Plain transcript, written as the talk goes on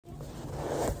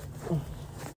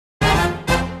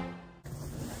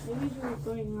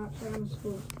going laps around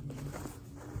school.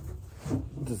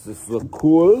 Does this look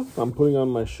cool? I'm putting on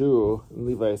my shoe, and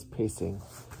Levi is pacing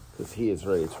because he is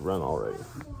ready to run already.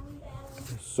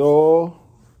 So,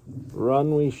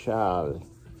 run we shall.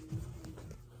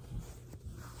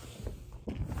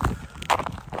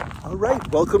 All right,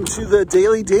 welcome to the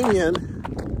Daily Damien.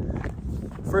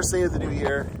 First day of the new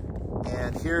year,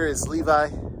 and here is Levi.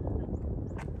 Here's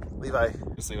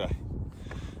Levi.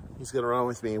 He's gonna run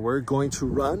with me. We're going to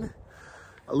run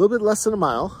a little bit less than a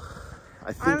mile.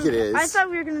 I think it is. I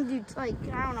thought we were gonna do like,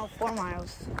 I don't know, 4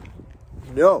 miles.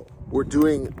 No, we're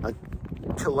doing a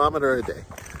kilometer a day.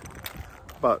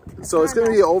 So it's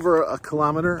gonna be over a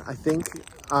kilometer, I think.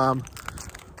 A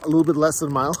little bit less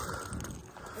than a mile.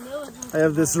 I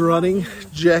have this running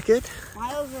jacket.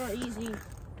 Miles are easy.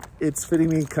 It's fitting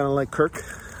me kind of like Kirk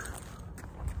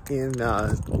in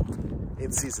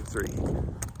season 3.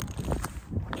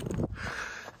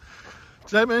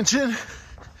 Did I mention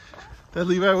that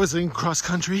Levi was in cross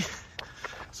country?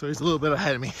 So he's a little bit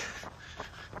ahead of me.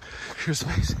 Here's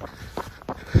amazing.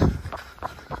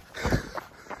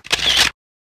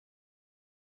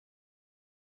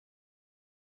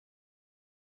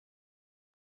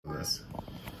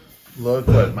 Look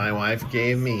what my wife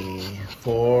gave me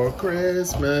for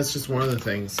Christmas. Just one of the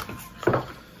things.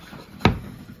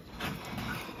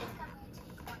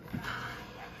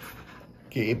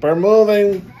 Keep her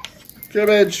moving.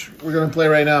 Cribbage. We're going to play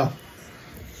right now.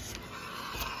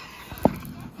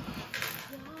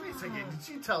 Wait a second. Did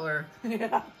you tell her?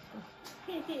 Yeah.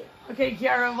 Okay,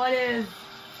 Kiara, what is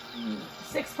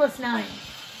 6 plus 9?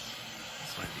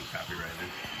 This might be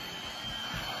copyrighted.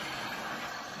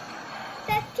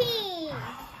 15.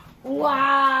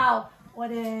 Wow.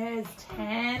 What is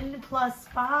 10 plus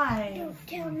 5? Don't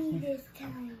tell me this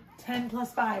time. 10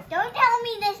 plus 5. Don't tell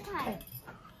me this time.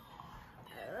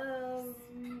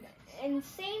 And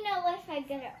say no if I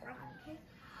get it wrong.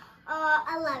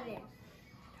 11.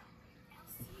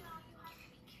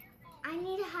 I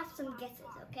need to have some guesses,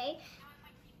 okay?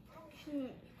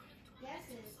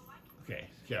 Guesses. Okay,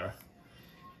 Kiara.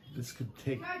 This could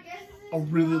take a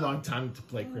really long time to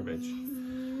play cribbage.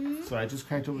 So I just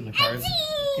cracked open the cards,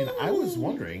 and I was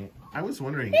wondering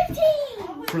 15.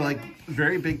 for like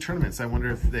very big tournaments, I wonder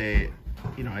if they,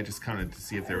 you know, I just counted to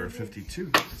see if there were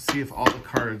 52, see if all the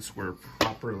cards were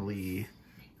properly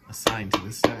assigned to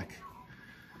this deck.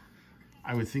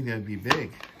 I would think that'd be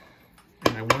big,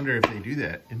 and I wonder if they do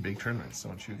that in big tournaments,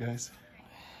 don't you guys?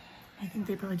 I think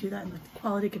they probably do that in the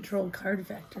quality controlled card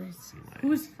factories.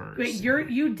 Who's first? Wait,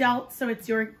 you dealt, so it's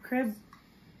your crib?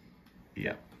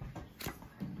 Yep.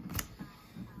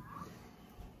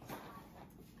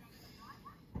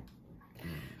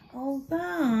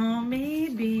 Although,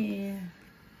 maybe.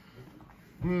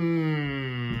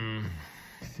 I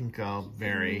think I'll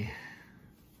vary.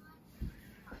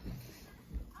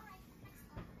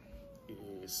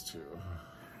 These two.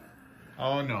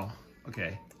 Oh no.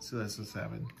 Okay, so that's what's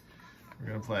happened.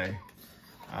 We're gonna play.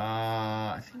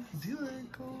 I think Dealer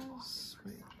goes.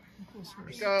 Wait, who goes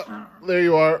first? There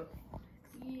you are.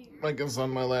 Micah's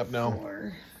on my lap now.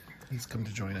 4. He's come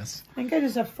to join us. I think I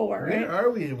just have 4, right? Where are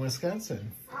we in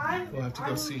Wisconsin? We'll have to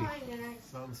go see.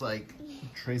 Sounds like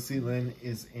Tracy Lynn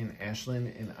is in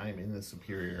Ashland and I'm in the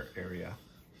Superior area.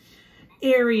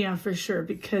 Area for sure,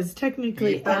 because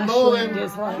technically Keep Ashland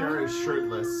is like... Kiara is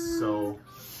shirtless, so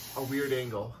a weird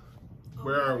angle.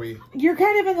 Where are we? You're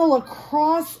kind of in the La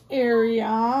Crosse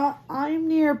area. I'm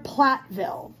near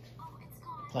Platteville.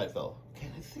 Platteville. Okay,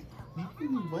 I think maybe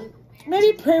we went.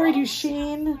 Maybe Prairie du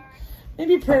Chien.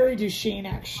 Maybe Prairie du Chien,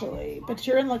 actually. But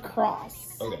you're in La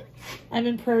Crosse. Okay. I'm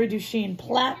in Prairie du Chien.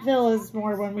 Platteville is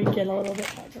more when we get a little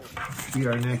bit larger. We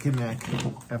are neck and neck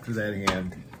after that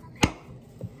hand.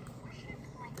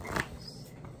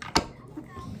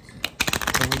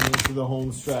 Coming into the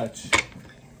home stretch.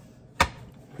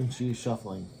 And she's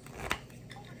shuffling.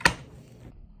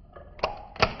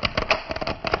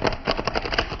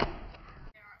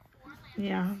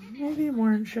 Yeah, maybe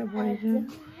more in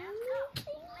Sheboygan.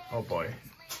 Oh boy.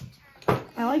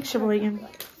 I like Sheboygan.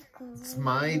 It's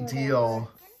my deal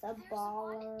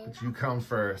that you come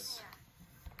first.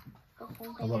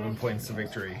 11 points to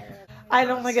victory. I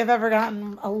don't think I've ever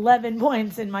gotten 11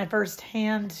 points in my first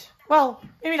hand. Well,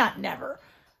 maybe not never.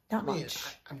 Not much.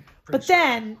 But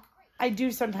then, I do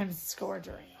sometimes score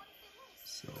during.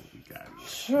 So we got it.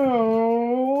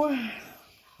 So... What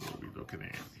are we looking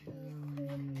at?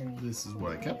 This is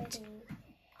what I kept.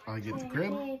 I get the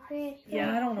crib.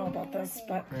 Yeah, I don't know about this,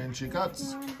 but... And she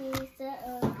cuts.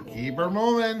 Keep her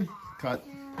moving. Cut.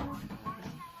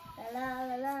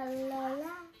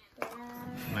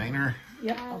 Niner.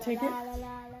 Yep, I'll take it.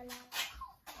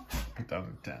 Put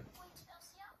down a 10.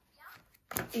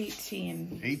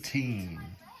 18. 18.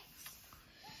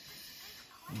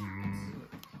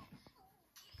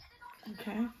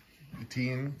 Okay.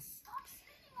 18.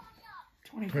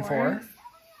 24. 24.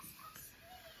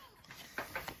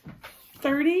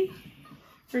 30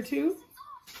 for 2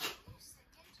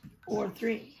 or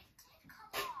 3.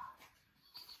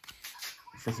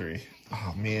 For 3.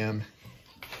 Oh, man.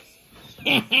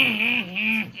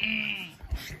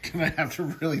 Gonna have to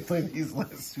really play these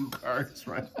last 2 cards,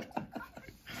 right?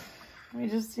 Let me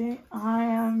just see. I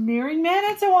am nearing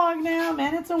Manitowoc now.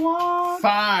 Manitowoc.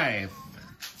 5.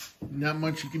 Not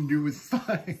much you can do with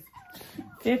 5.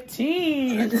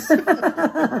 15.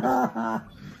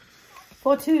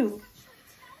 For 2.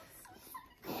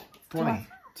 20.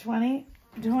 20.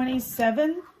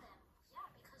 27.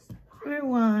 For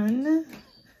 1.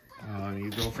 Oh, you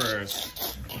go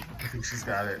first. I think she's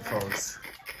got it, folks.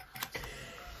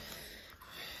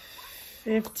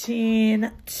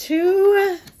 15.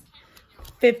 2.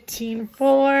 15.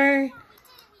 4.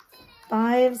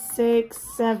 5, 6,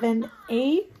 7,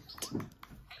 8.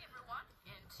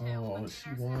 Oh, she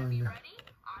won.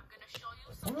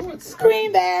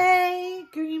 Green Bay,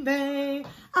 Green Bay.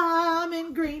 I'm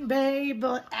in Green Bay,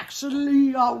 but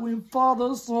actually I went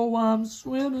farther, so I'm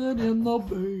swimming in the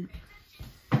bay.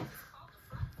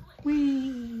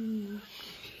 Wee.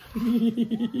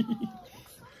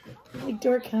 Like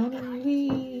Door County.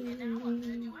 Wee.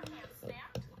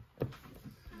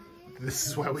 This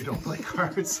is why we don't play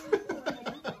cards.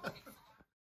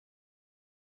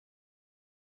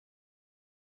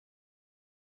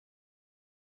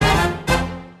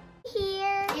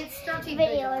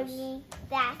 Video of me.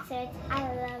 That's it. I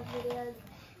love videos.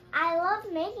 I love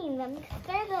making them because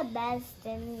they're the best,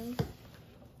 and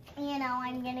you know,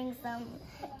 I'm getting some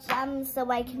so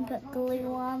I can put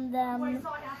glue on them.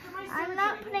 I'm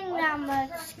not putting that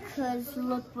much because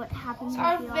look what happens if you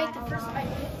add a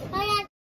lot.